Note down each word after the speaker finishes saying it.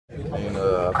And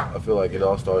I feel like it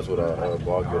all starts with our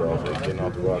ball get off, getting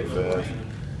off the rock fast.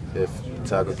 If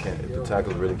the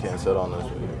tackles really can't set on us,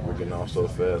 we're getting off so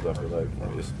fast. I feel like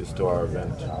it's to our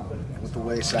advantage. With the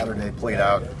way Saturday played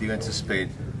out, do you anticipate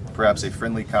perhaps a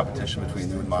friendly competition between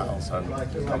you and Myles on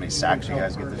how many sacks you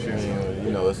guys get this year?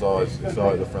 You know, it's always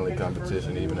a friendly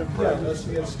competition, even in practice.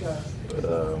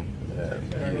 But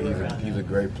he's a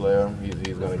great player.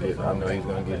 He's gonna get. I know he's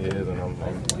gonna get his, and I'm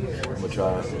gonna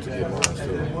try to get mine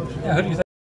too. Yeah, who do you think?